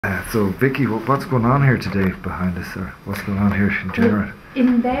So Vicky, what's going on here today behind us, or what's going on here in general?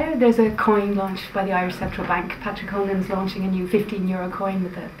 In there's a coin launched by the Irish Central Bank. Patrick Honan's launching a new €15 coin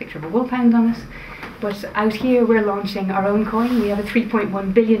with a picture of a wolfhound on it. But out here we're launching our own coin. We have a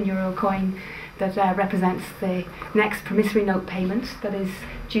 €3.1 billion coin that represents the next promissory note payment that is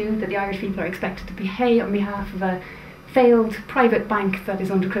due, that the Irish people are expected to pay on behalf of a failed private bank that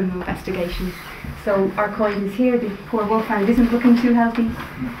is under criminal investigation. So our coin is here. The poor wolfhound isn't looking too healthy.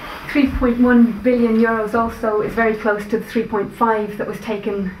 €3.1 billion also is very close to the 3.5 that was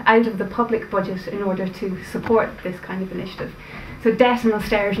taken out of the public budget in order to support this kind of initiative. So debt and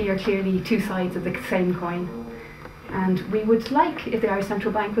austerity are clearly two sides of the same coin. And we would like if the Irish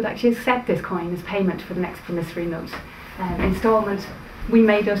Central Bank would actually accept this coin as payment for the next promissory note instalment. We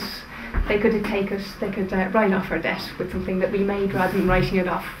made it. They could take it, they could write off our debt with something that we made rather than writing it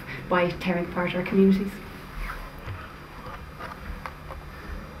off by tearing apart our communities.